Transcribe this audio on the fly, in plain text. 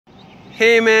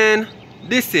Hey man,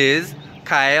 this is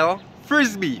Kyle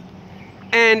Frisbee,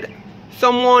 and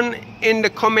someone in the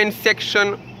comment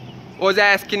section was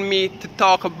asking me to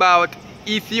talk about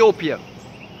Ethiopia.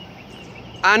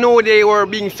 I know they were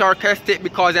being sarcastic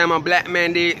because I'm a black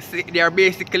man. They are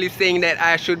basically saying that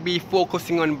I should be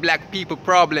focusing on black people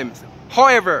problems.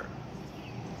 However,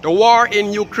 the war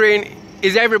in Ukraine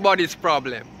is everybody's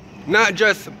problem, not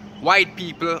just white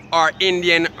people or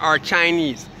Indian or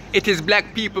Chinese. It is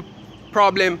black people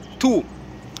problem too.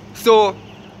 So,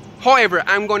 however,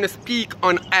 I'm going to speak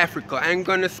on Africa. I'm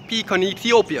going to speak on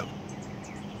Ethiopia.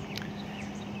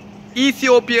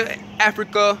 Ethiopia,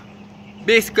 Africa,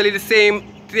 basically the same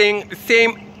thing. The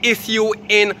same issue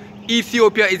in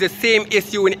Ethiopia is the same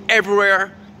issue in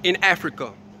everywhere in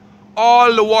Africa.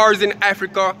 All the wars in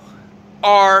Africa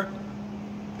are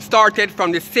started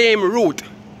from the same root,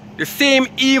 the same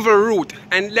evil root,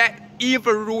 and that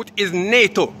evil root is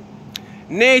NATO.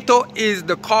 NATO is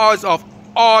the cause of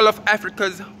all of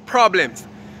Africa's problems.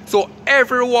 So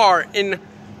every war in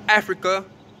Africa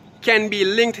can be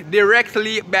linked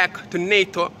directly back to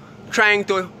NATO trying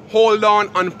to hold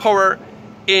on power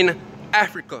in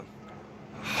Africa.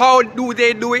 How do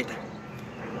they do it?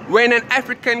 When an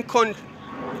African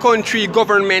country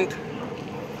government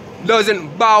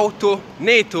doesn't bow to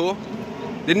NATO,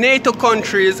 the NATO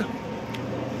countries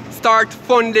start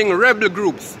funding rebel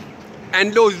groups,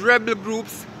 and those rebel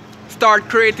groups start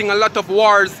creating a lot of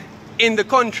wars in the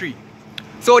country.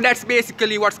 So that's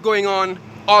basically what's going on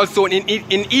also in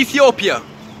Ethiopia.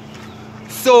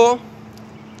 So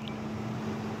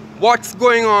what's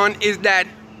going on is that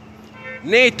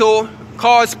NATO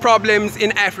caused problems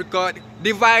in Africa,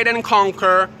 divide and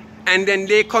conquer, and then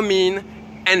they come in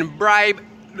and bribe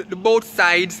both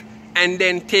sides and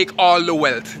then take all the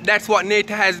wealth. That's what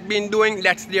NATO has been doing.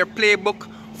 That's their playbook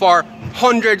for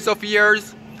hundreds of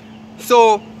years.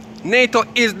 So NATO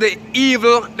is the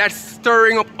evil that's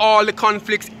stirring up all the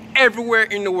conflicts everywhere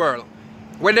in the world,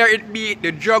 whether it be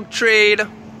the drug trade,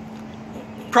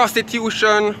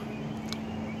 prostitution,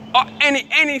 or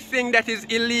anything that is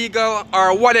illegal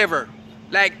or whatever.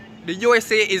 Like, the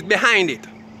USA is behind it.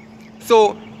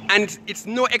 So, and it's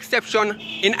no exception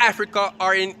in Africa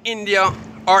or in India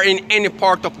or in any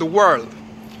part of the world.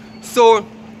 So,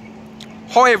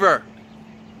 however,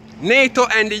 NATO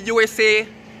and the USA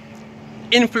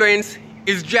influence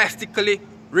is drastically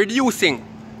reducing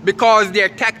because their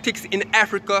tactics in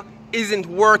Africa isn't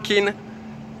working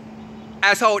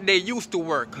as how they used to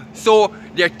work. So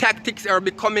their tactics are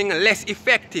becoming less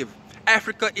effective.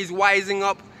 Africa is wising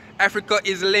up. Africa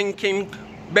is linking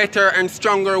better and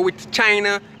stronger with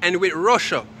China and with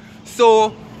Russia.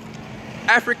 So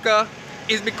Africa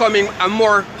is becoming a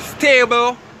more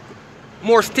stable,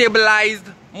 more stabilized,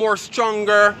 more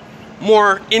stronger,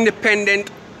 more independent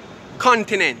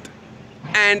continent.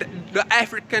 And the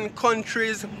African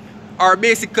countries are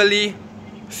basically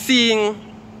seeing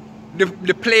the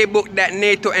playbook that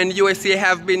NATO and USA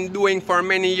have been doing for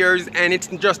many years, and it's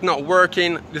just not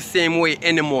working the same way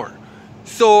anymore.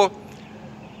 So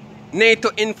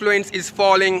NATO influence is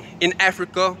falling in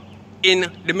Africa,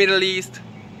 in the Middle East,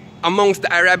 amongst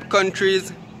the Arab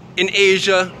countries, in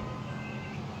Asia,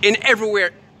 in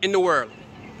everywhere in the world.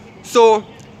 So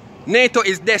NATO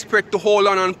is desperate to hold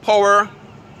on power,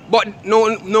 but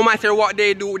no matter what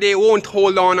they do, they won't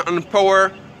hold on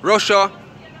power. Russia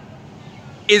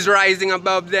is rising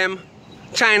above them.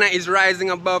 China is rising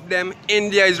above them.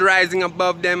 India is rising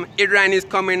above them. Iran is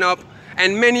coming up,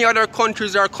 and many other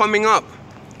countries are coming up.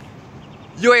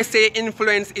 USA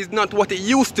influence is not what it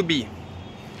used to be.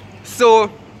 So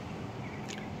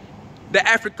the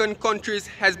African countries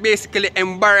has basically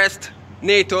embarrassed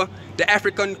NATO. The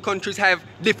African countries have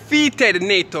defeated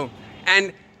NATO,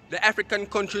 and the African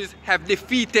countries have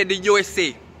defeated the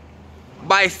USA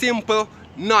by simple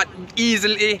not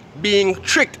easily being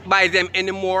tricked by them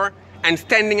anymore and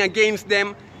standing against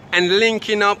them and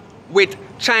linking up with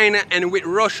China and with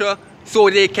Russia so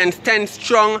they can stand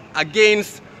strong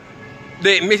against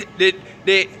the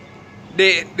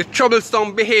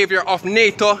troublesome behavior of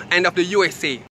NATO and of the USA.